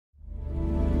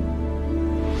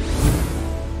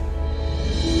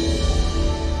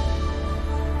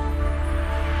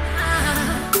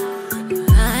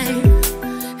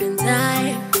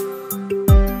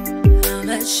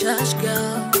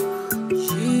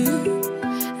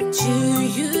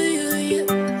You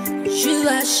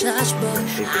are such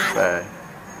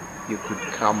If you could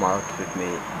come out with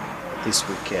me this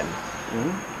weekend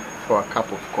for a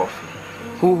cup of coffee.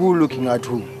 Who looking at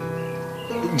who?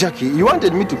 Jackie, you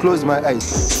wanted me to close my eyes.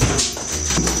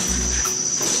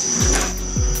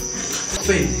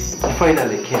 Faith, you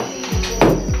finally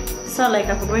came. So like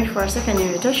I'm going for a second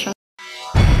invitation.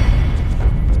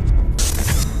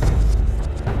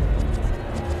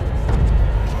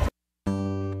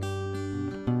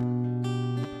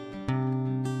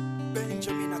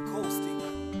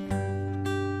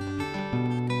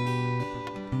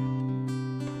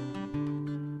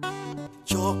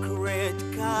 Chocolate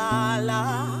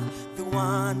color, the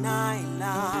one I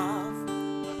love.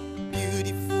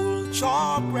 Beautiful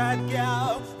chocolate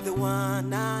girl, the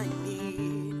one I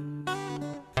need.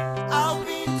 I've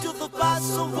been to the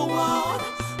parts of the world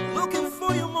looking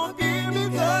for you, my baby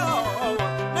girl.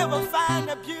 Never find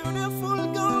a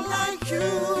beautiful girl like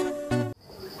you.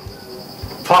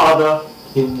 Father,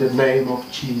 in the name of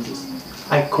Jesus,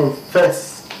 I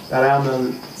confess that I'm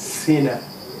a sinner,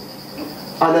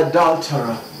 an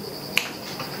adulterer,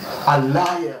 a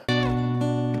liar.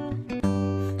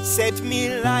 Set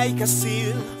me like a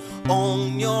seal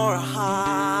on your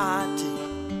heart.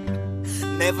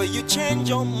 Never you change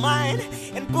your mind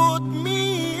and put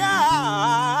me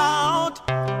out.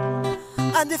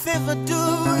 And if ever do,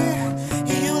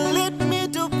 you lead me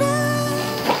to bed.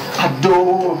 A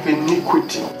door of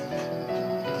iniquity.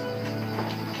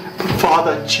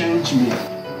 Father, change me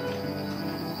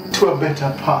to a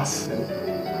better person.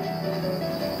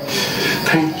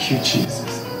 Thank you,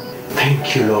 Jesus.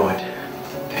 Thank you, Lord.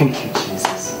 Thank you,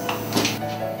 Jesus.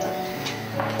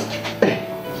 Hey,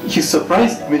 you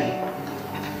surprised me.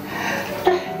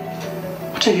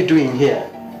 What are you doing here?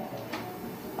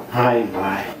 Hi,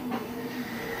 bye.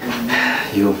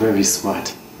 You're very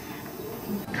smart.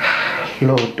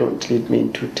 Lord, don't lead me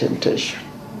into temptation.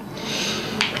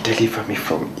 Deliver me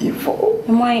from evil.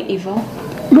 Am I evil?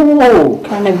 No!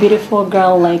 Can a beautiful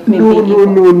girl like me no, be no,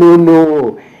 evil?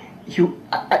 No.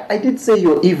 I did say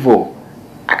you're evil.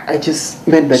 I just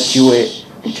meant that you were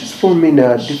just forming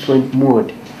a different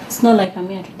mood. It's not like I'm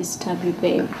here to disturb you,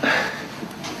 babe.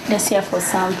 Just here for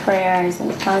some prayers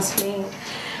and counseling.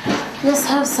 Just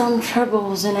have some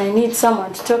troubles and I need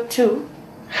someone to talk to.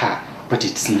 Ha, but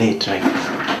it's late right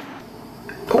now.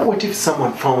 But what if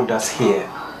someone found us here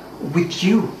with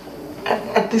you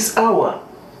at this hour?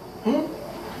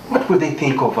 What would they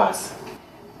think of us?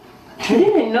 I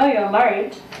didn't know you're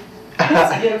married.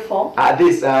 It's beautiful.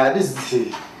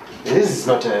 This is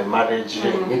not a marriage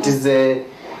ring. It is a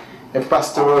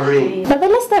pastoral ring. But the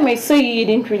last time I saw you, you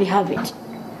didn't really have it.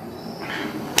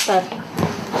 But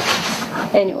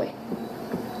anyway,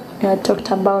 I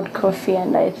talked about coffee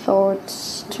and I thought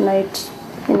tonight,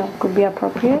 could be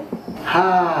appropriate.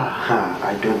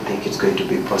 I don't think it's going to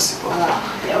be possible.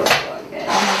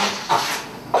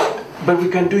 But we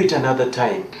can do it another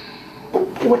time.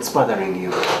 What's bothering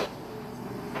you?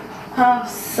 I have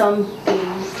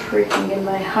something pricking in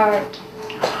my heart.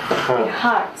 It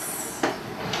hurts.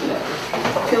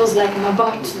 It feels like I'm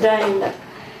about to die and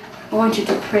I want you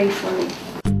to pray for me.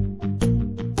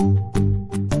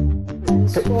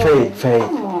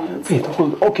 Faith,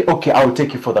 hold. Okay, I'll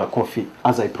take you for the coffee,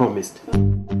 as I promised.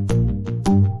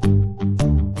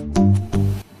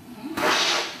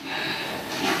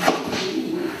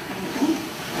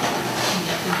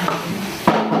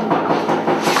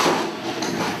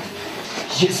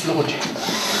 Yes, Lord.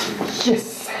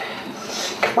 Yes.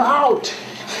 Come out.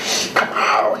 Come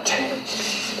out.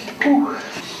 Ooh.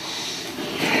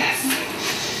 Yes.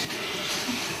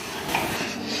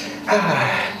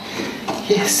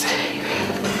 Yes.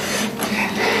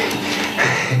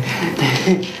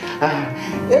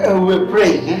 We're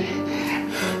praying.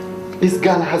 This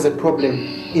girl has a problem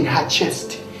in her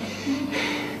chest.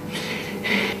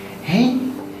 Hey?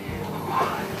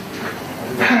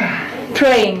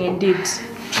 Praying indeed.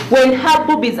 When her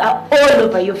boobies are all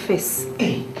over your face.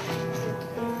 Hey.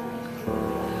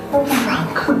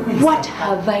 Frank, what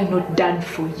have I not done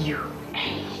for you?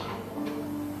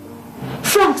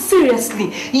 Frank,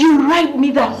 seriously, you ride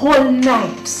me the whole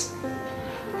night.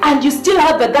 And you still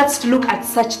have the guts to look at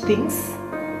such things?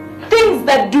 Things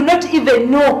that do not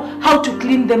even know how to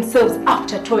clean themselves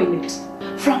after toilet.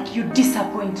 Frank, you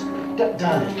disappoint me.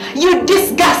 Darling. You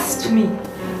disgust me.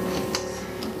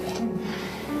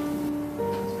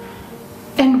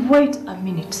 And wait a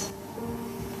minute.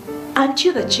 Aren't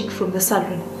you the chick from the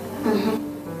salon?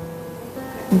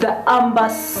 The amber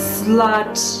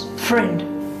slut friend.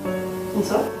 And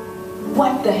so?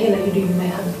 What the hell are you doing in my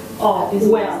hand? Oh,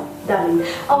 well, darling.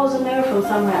 I was on the way from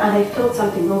somewhere and I felt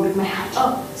something wrong with my heart.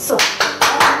 Oh, so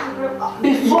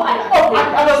before I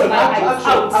open my eyes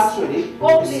out. Actually,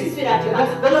 Oh, please, sweetheart, you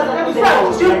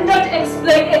must. Do not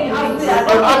explain anything.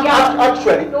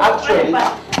 Actually, Oh,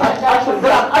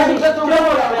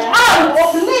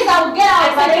 please, I'll get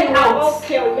out. I get out.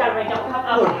 Okay, yeah, right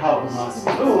now. Lord have mercy.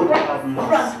 Lord have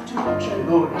mercy.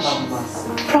 Lord have mercy.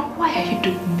 Frank, why are you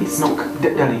doing this? No,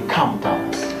 darling, calm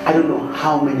down. I don't know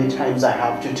how many times I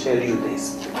have to tell you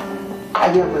this. I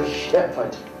am a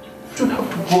shepherd. You don't have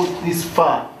to go this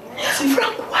far.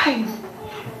 Frank, why?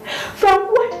 Frank,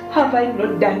 what have I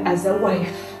not done as a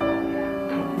wife?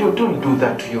 Don't do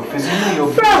that to your face. You know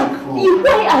you're Frank, beautiful.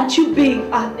 why aren't you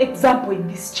being an example in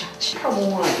this church? Come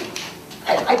on.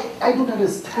 I don't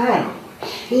understand.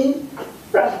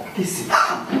 Frank, listen.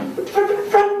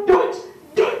 Frank,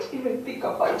 don't even think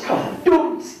about it. Come on.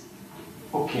 Don't.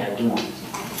 Okay, I do.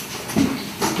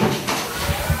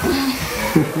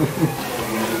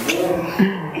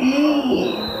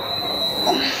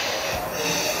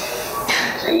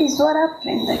 Please, what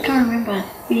happened? I can't remember a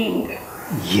thing.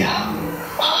 Yeah.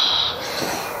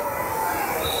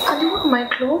 I do you want my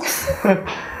clothes?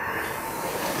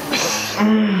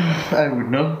 I would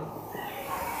know.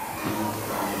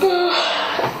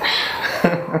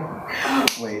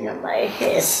 Wait, My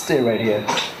hair. stay right here.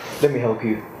 Let me help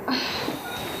you.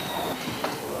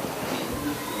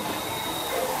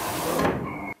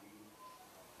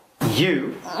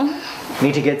 You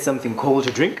need to get something cold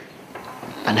to drink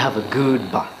and have a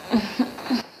good bath.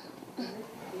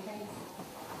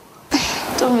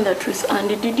 Tell me the truth,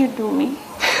 Andy. Did you do me?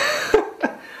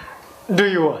 Do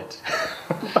you what?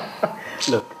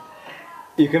 Look,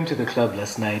 you came to the club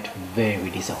last night very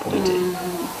disappointed.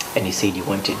 And you said you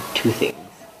wanted two things.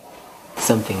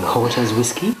 Something hot as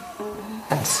whiskey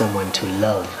and someone to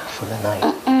love for the night.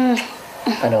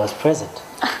 And I was present.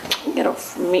 Get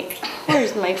off me. Where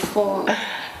is my phone?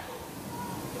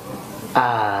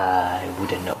 I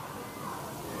wouldn't know.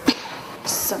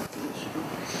 Something.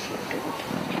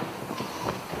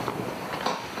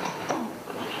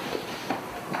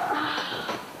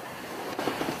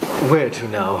 Where to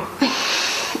now?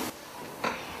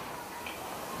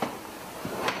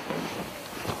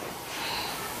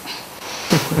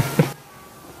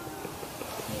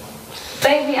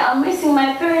 Baby, I'm missing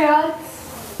my periods.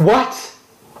 What?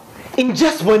 In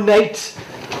just one night?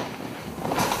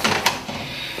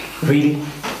 Really?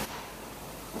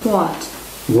 What?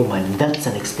 Woman, that's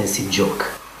an expensive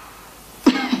joke.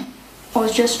 I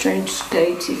was just trying to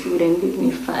skate if you wouldn't give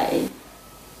me 5.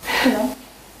 You know?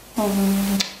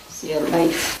 It's your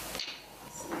life.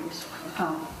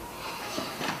 Oh.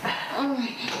 Oh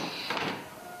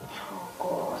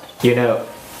God. You know,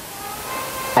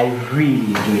 I really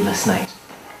enjoyed last night.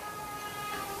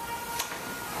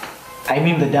 I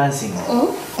mean the dancing.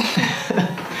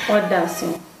 What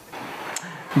dancing?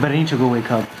 But I need to go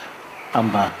wake up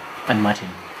Amber and Martin.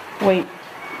 Wait,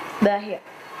 they're here.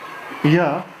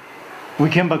 Yeah. We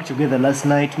came back together last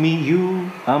night. Me,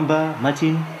 you, Amber,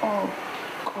 Martin. Oh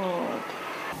God.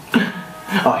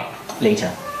 Alright,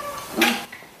 later.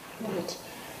 Wait.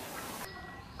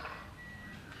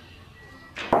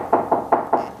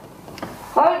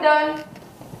 Hold on.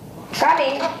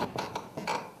 Coming.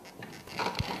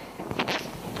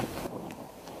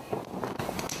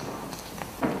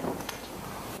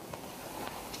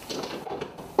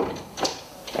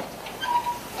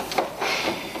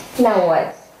 Now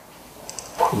what?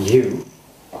 You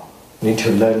need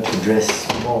to learn to dress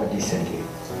more decently.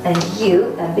 And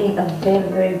you are being a very,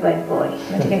 very bad boy.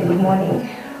 Not even good morning.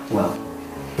 Well,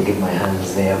 forgive my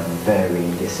hands, they are very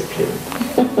disciplined.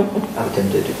 I'm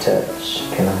tempted to touch.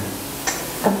 Can I?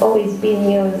 I've always been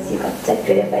yours. You can touch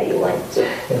whatever you want to.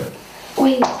 Yeah.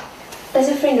 Wait, does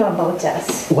your friend know about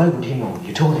us? Why would he know?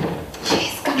 You told him.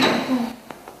 Yes, come on.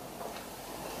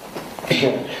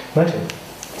 Martin?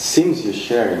 Seems you're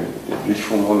sharing a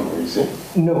beautiful moment, is it?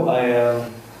 No,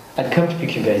 I'd come to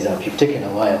pick you guys up. You've taken a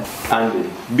while. Andy,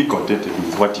 be contented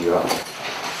with what you have.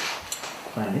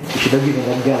 Man, you should have given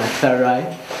that girl a third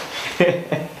eye.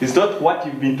 Is that what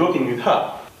you've been talking with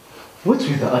her? What's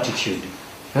with the attitude?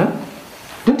 Huh?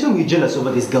 Don't tell me you're jealous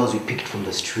over these girls we picked from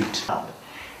the street.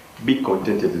 Be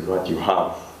contented with what you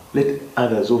have. Let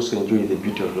others also enjoy the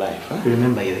beauty of life. Huh?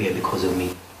 Remember, you're here because of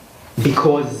me.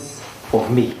 Because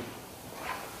of me.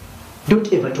 Don't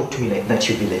ever talk to me like that,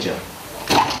 you villager.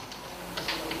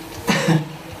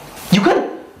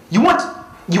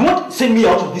 You won't send me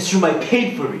out of this room. I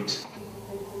paid for it.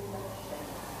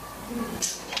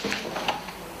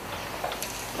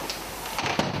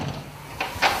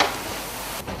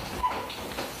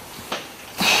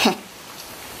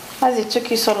 As it took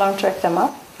you so long to wake them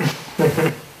up?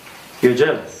 You're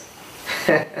jealous?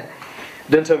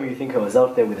 Don't tell me you think I was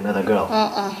out there with another girl.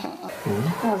 I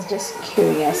was just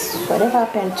curious. Whatever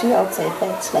happened to you outside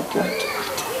that, like what?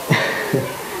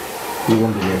 You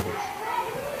won't believe it.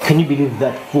 Can you believe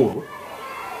that fool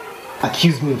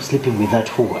accused me of sleeping with that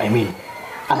whore? I mean,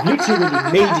 I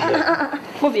literally made her.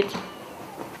 Move it.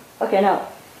 Okay, now,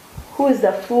 who is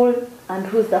the fool and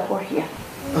who's the whore here?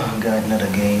 Oh God, not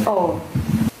again. Oh,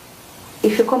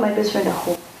 if you call my best friend a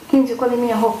whore, means you're calling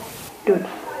me a whore. Dude,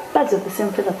 birds of the same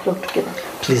feather flock together.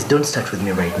 Please don't start with me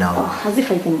right now. Oh, as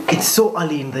if I can. It's so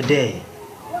early in the day.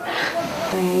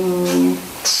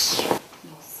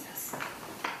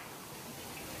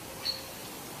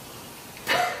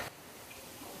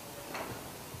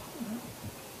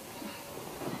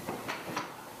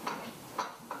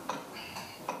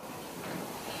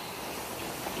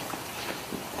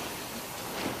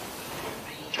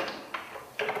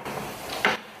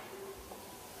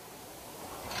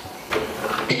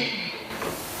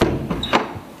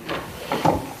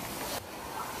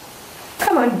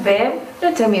 Come on, babe.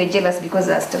 Don't tell me you're jealous because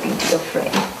I was talking to your friend.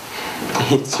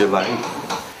 It's your life.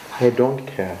 I don't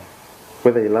care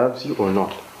whether he loves you or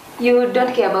not. You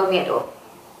don't care about me at all?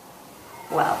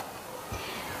 Wow.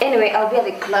 Anyway, I'll be at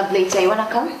the club later. You wanna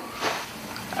come?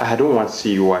 I don't want to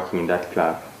see you working in that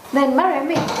club. Then marry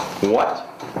me. What?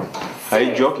 Are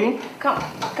you joking? Come.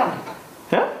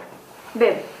 Huh?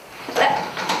 Babe.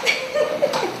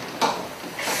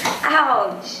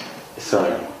 Ouch.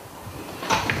 Sorry.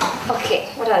 Okay,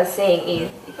 what I was saying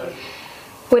is,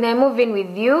 when I move in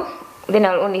with you, then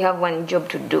I'll only have one job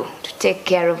to do, to take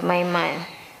care of my man.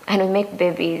 And we make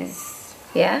babies,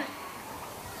 yeah?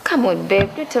 Come on,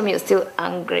 babe, don't tell me you're still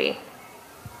angry.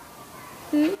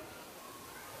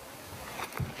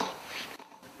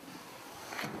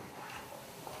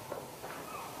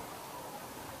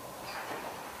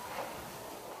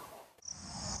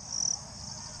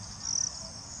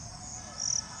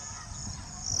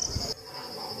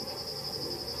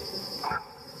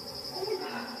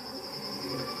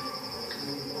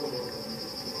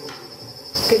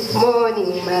 Good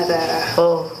morning, mother.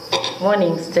 Oh,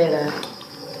 morning, Stella.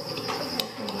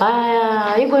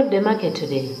 Are you going to the market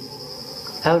today?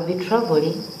 I will be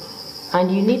traveling, and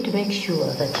you need to make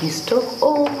sure that you stock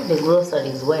all the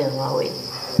groceries while I'm away.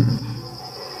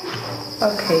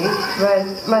 Okay, but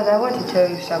mother, I want to tell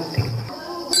you something.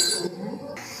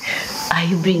 Are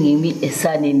you bringing me a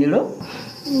son-in-law?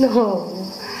 No.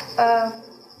 I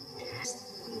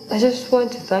just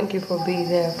want to thank you for being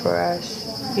there for us.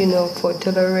 You know, for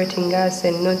tolerating us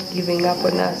and not giving up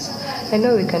on us. I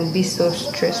know it can be so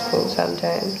stressful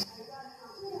sometimes.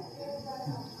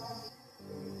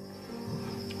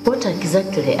 What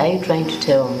exactly are you trying to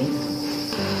tell me?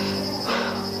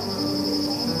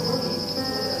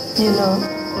 You know,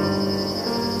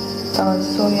 I was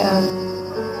so young.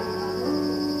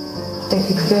 I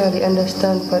could barely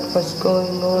understand what was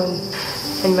going on.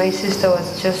 And my sister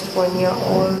was just 1 year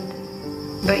old.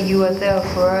 But you were there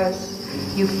for us.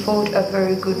 You fought a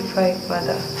very good fight,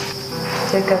 mother.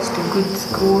 Take us to good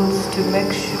schools to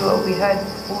make sure we had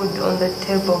food on the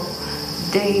table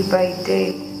day by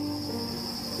day.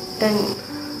 And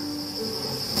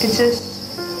it just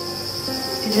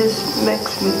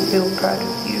makes me feel proud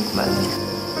of you, mother.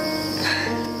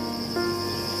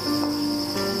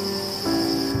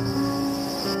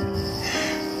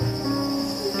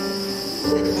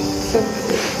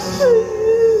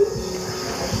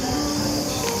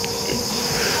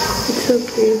 It's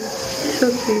okay. It's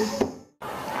okay.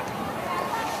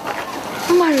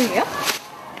 Maria?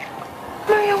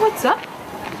 Maria, what's up?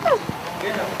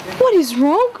 What is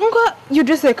wrong? Unga, you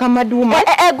dress like a mad woman.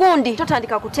 Gundi,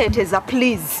 totandika kuteteza,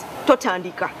 please.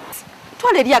 Totandika.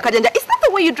 Twale akajenda. Is that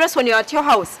the way you dress when you're at your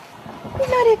house?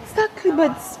 Not exactly,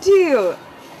 but still.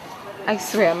 I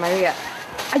swear, Maria,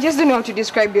 I just don't know how to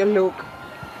describe your look.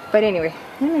 But anyway,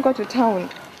 let me go to town.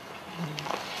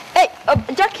 Hey,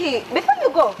 Jackie, before you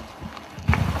go,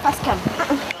 first come.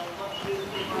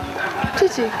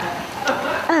 Chichi.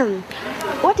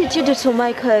 What did you do to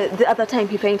Mike the other time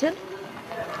he fainted?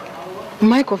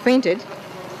 Michael fainted?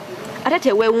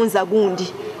 Atete weunza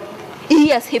gundi.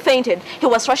 Yes, he fainted. He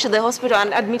was rushed to the hospital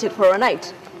and admitted for a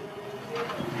night.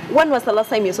 When was the last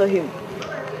time you saw him?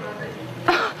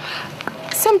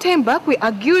 Some time back we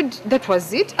argued, that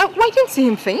was it. Why didn't see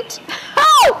him faint?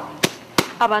 How?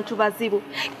 Abantu bazibu.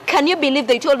 Can you believe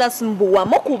they told us mbuwa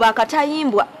mokuba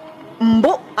katayimbwa?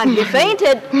 Mbo and he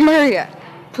fainted. Maria,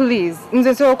 please.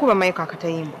 Nzeso kuba Michael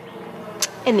akatayimbwa.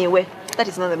 Anyway, that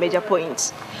is not the major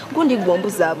point. Gundi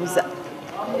gwombuza abuza.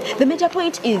 The major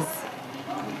point is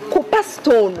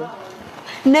Kupastono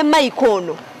ne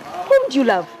Maikono. Whom do you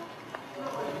love?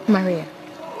 Maria,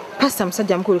 Pastor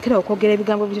musajja mukulu kera okwogera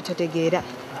ebigambo byo tategeera.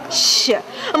 Sure.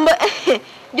 But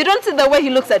you don't see the way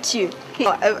he looks at you.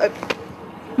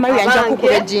 Maria nja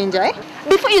kukula jinja, eh?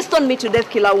 Before you stone me to death,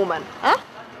 kill a woman, huh?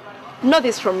 Know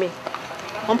this from me.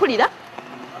 Ompulira?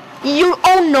 You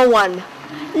own no one.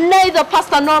 Neither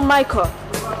Pastor nor Michael.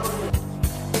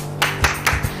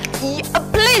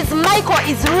 Please, Michael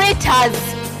is rated.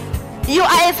 You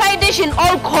are a side dish in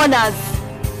all corners.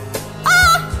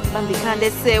 Bambikande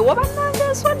se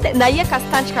wabananga swande na ye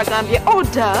kastanchi kagambye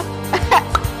order.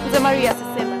 Nze Maria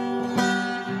sisema.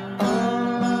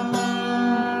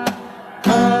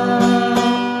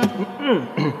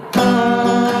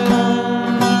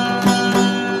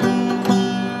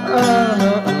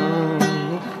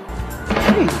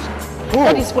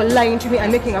 That is for lying to me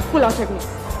and making a fool out of me.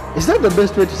 Is that the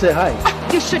best way to say hi?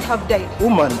 You should have died.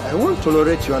 Woman, I won't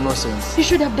tolerate your nonsense. You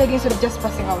should have died instead of just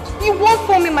passing out. You won't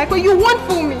fool me, Michael. You won't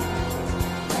fool me.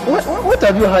 What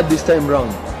have you had this time round?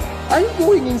 Are you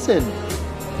going insane?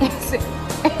 Insane.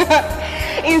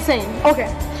 Insane.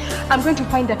 Okay. I'm going to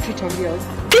find that treat of yours.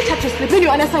 Beat her to sleep. Then you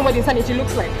understand what insanity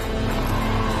looks like.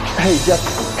 Hey,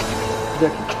 Jackie.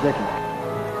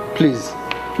 Please,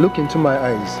 look into my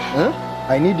eyes. Huh?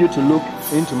 I need you to look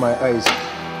into my eyes.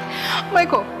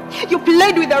 Michael, you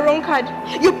played with the wrong card.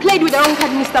 You played with the wrong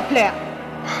card, Mr. Player.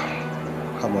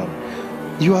 Come on.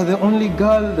 You are the only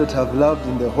girl that I've loved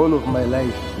in the whole of my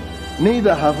life.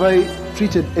 Neither have I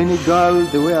treated any girl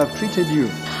the way I've treated you.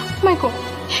 Michael,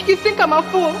 you think I'm a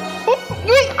fool.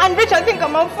 You and Richard think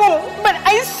I'm a fool. But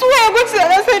I swear, go to the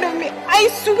other side of me. I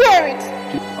swear it.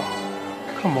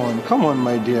 Come on,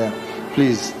 my dear.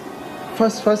 Please.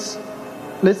 First,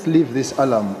 let's leave this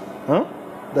alarm, huh?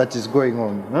 That is going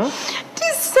on, huh?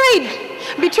 Decide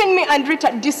between me and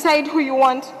Richard. Decide who you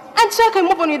want, and so I can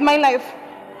move on with my life.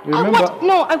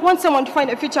 I want someone to find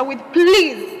a future with.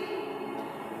 Please.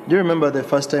 Do you remember the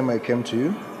first time I came to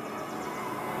you?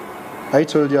 I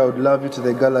told you I would love you to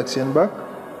the galaxy and back.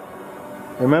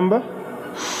 Remember?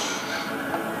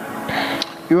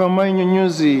 You are my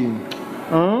nyunyuzi,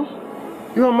 huh?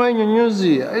 You are my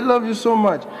nyunyuzi. I love you so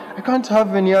much. I can't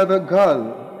have any other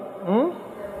girl. Huh?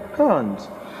 Can't.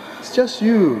 It's just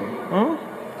you. Huh?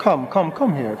 Come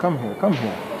here.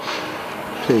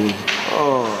 Please.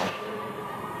 Oh.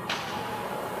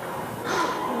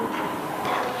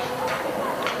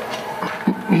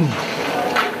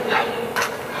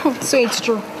 So it's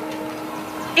true.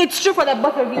 It's true for the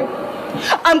both of you.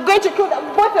 I'm going to kill the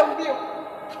both of you.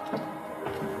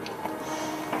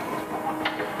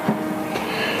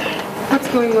 What's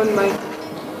going on, Mike?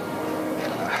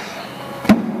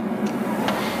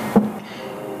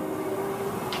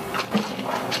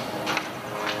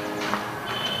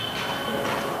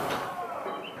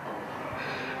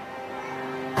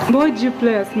 Why did you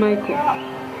play us, Michael?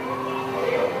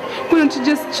 Why don't you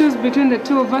just choose between the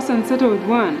two of us and settle with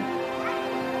one?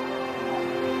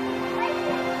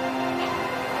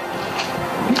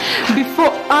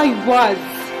 Before I was.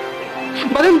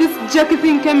 But then this Jackie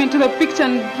thing came into the picture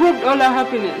and broke all our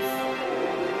happiness.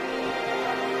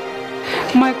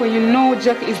 Michael, you know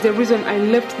Jackie is the reason I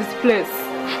left this place.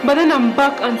 But then I'm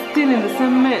back and still in the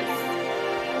same mess.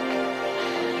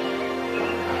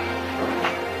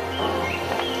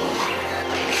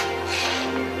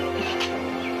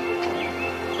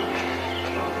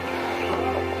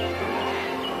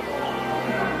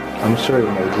 I'm sorry,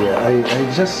 my dear.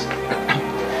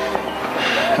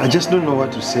 I just don't know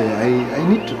what to say. I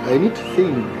need to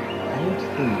think.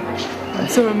 I'm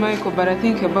sorry, Michael, but I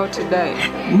think you're about to die.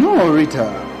 No, Rita.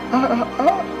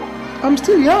 I'm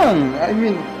still young. I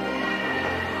mean,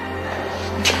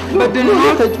 but do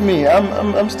not look at me.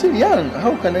 I'm still young.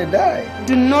 How can I die?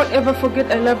 Do not ever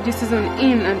forget I love this season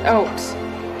in and out.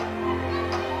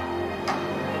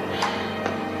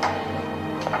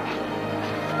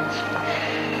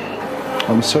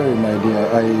 I'm sorry, my dear.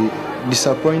 I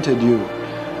disappointed you.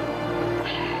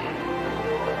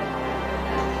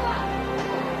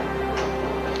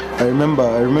 I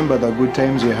remember the good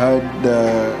times we had,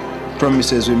 the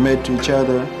promises we made to each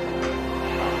other.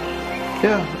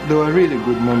 Yeah, they were really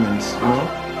good moments, you know?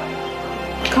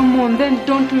 Come on, then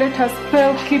don't let her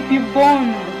spell keep you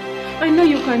bound. I know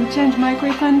you can change, Michael,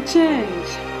 you can change.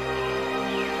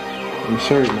 I'm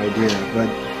sorry, my dear, but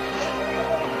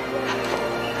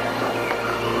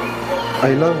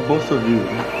I love both of you.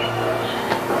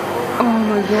 Oh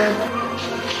my God.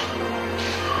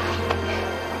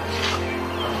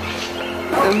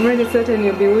 I'm really certain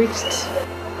you're bewitched.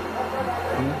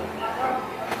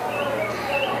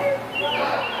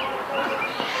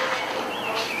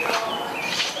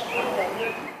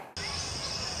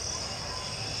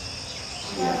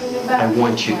 I'm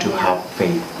want you to have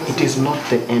faith. It is not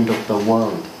the end of the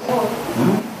world.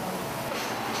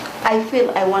 I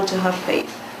feel I want to have faith,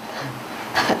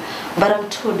 but I'm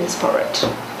too desperate.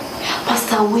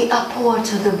 Pastor, we are poor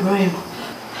to the brim.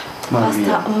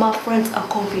 Pastor, my friends are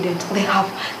confident they have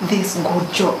these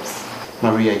good jobs.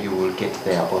 Maria, you will get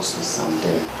there also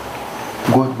someday.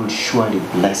 God will surely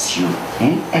bless you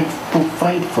and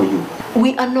provide for you.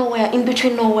 We are nowhere, in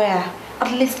between nowhere.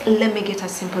 At least let me get a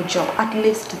simple job. At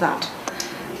least that.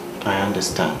 I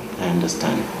understand.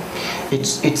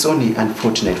 It's only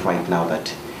unfortunate right now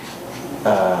that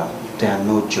there are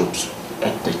no jobs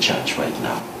at the church right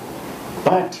now.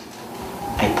 But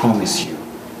I promise you,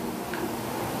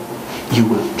 you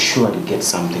will surely get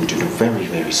something to do very,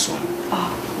 very soon.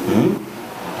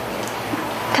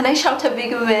 Can I shout a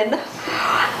big amen?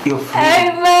 You're free.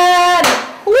 Amen!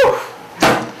 Woo!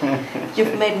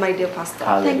 You've made my day, Pastor.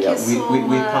 Hallelujah. Thank you so much.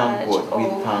 We thank God. We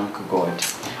thank God.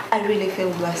 I really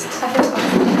feel blessed.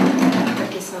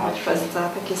 Thank you so much, Pastor.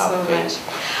 Thank you so much.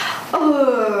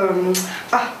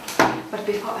 But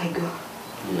before I go,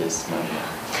 yes, Maria,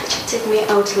 can't you take me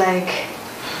out like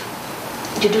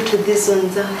you do to these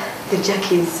ones, the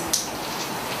jackies?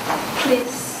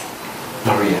 Please.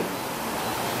 Maria,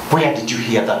 where did you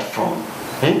hear that from?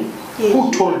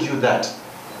 Who told you that?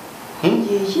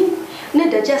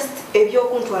 Neda just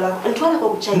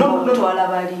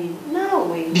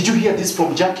no. Did you hear this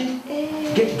from Jackie?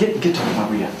 Get her,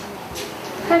 Maria.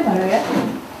 Hi, Maria.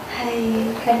 Hi.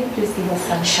 Can you please give us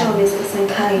some Sure, Mrs.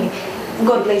 Sankari.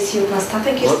 God bless you, Pastor.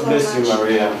 Thank you so much. God bless you,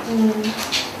 Maria.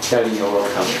 Kelly, you're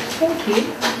welcome. Thank you.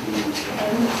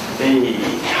 Hey,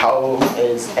 how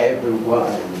is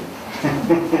everyone?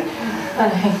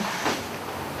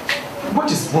 What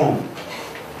is wrong?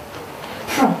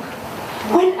 Frank,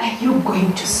 when are you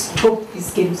going to stop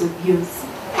these games of yours?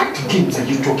 What games are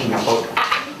you talking about?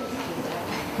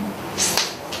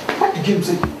 What games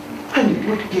are you... Honey,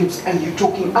 what games are you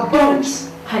talking about? Don't,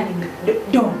 honey,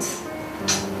 don't.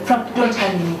 Frank, don't,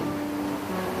 honey.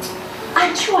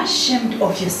 Aren't you ashamed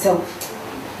of yourself?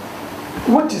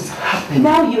 What is happening?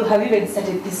 Now you have even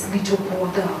started this little poor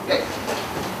girl.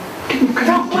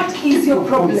 Frank, what is your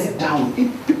problem? Down.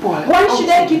 Why should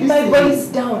I keep my voice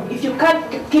down if you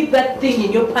can't keep that thing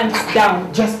in your pants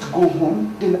down? Just go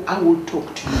home, then I will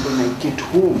talk to you when I get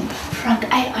home. Frank,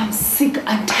 I am sick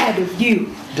and tired of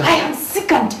you. I am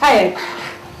sick and tired.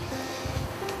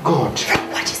 God.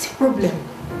 Frank, what is your problem?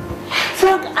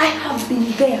 Frank, I have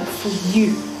been there for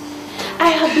you. I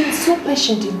have been so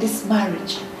patient in this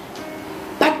marriage.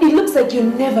 But it looks like you're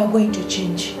never going to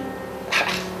change.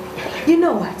 You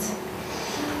know what?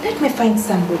 Let me find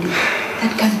somebody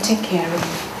that can take care of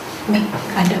me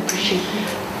and appreciate me.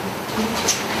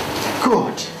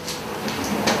 God.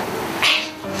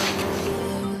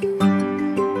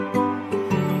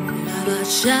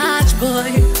 Church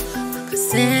boy,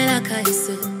 Kasera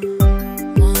Kaise,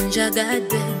 Monja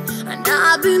Gade, and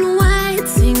I've been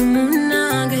waiting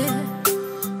Munage.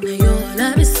 Nayola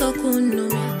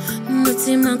Bisokunomia,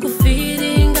 Mutima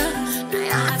Kufiringa,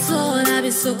 Nayatola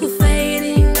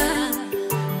Bisokufiringa,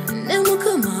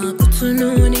 Nemukama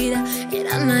Kutununida,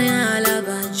 Eranayala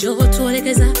Bajo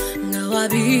Tolegeza,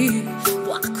 Nawabi,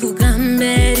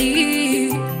 Wakugamberi,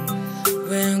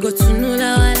 Wengo Tunula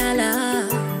Walala.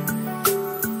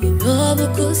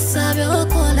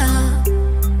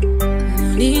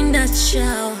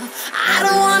 I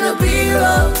don't wanna be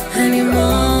low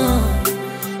anymore.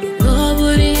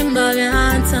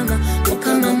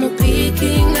 Mukama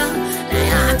mupikinga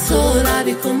nayatola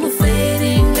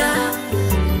bikumuferinga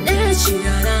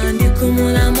nechigara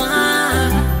ndikumulamwa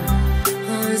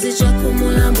onzi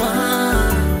chakumulamwa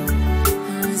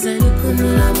onzi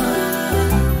nikumulamwa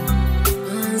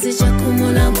onzi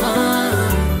chakumulamwa.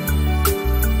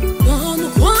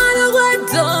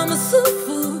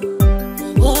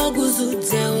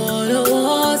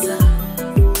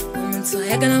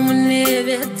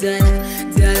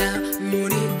 Dala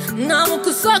muri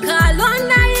ngamukusoka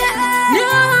lona